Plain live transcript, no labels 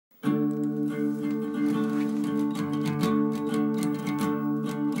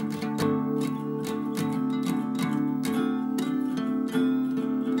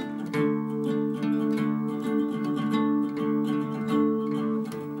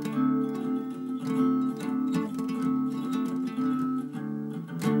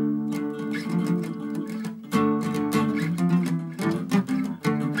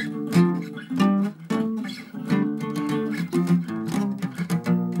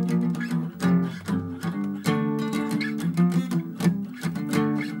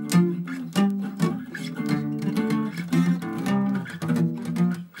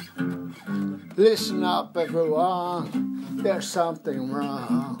Listen up, everyone, there's something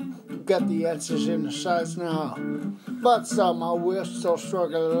wrong. Got the answers in the sights now, but somehow we're still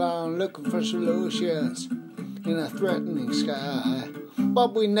struggling along, looking for solutions in a threatening sky.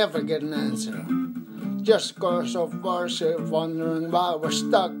 But we never get an answer, just scores of ourselves wondering why we're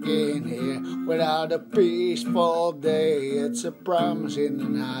stuck in here without a peaceful day. It's a promise in the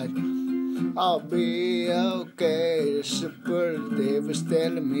night, I'll be okay. The superlative is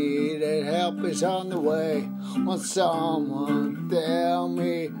telling me that help is on the way. Won't someone tell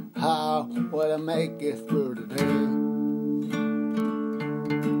me how will I make it through the day?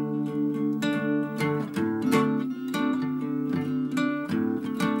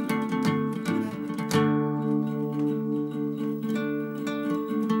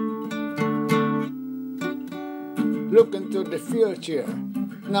 Looking to the future,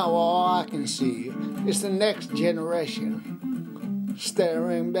 now all I can see is the next generation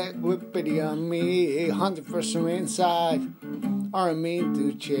staring back with pity on me, hunting for some insight. Are I mean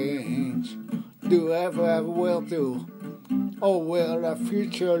to change? Do I ever will to? Or will our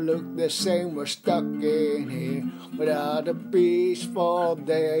future look the same? We're stuck in here without a peaceful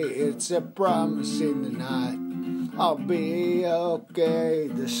day. It's a promise in the night, I'll be okay.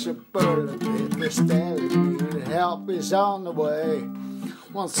 The superlative is telling me that help is on the way.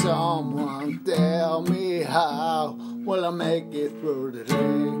 Won't someone tell me how will I make it through the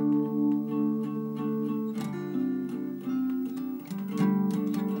day?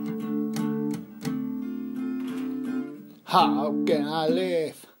 How can I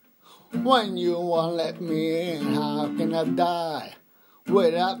live when you won't let me in? How can I die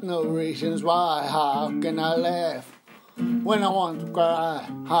without no reasons why? How can I laugh when I want to cry?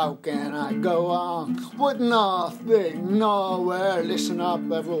 How can I go on with nothing, nowhere? Listen up,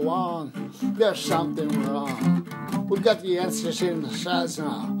 everyone, there's something wrong. We got the answers in the sights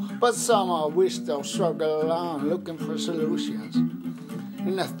now, but somehow we still struggle along, looking for solutions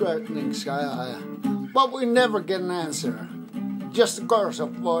in a threatening sky. But we never get an answer, just a chorus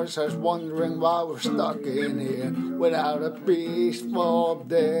of voices wondering why we're stuck in here without a peaceful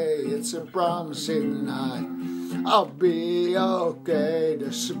day. It's a promise in the night, I'll be okay.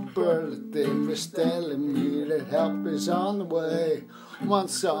 The superlative is telling me that help is on the way. Won't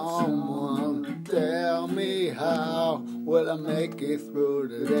someone tell me how will I make it through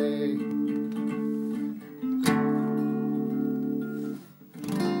the day?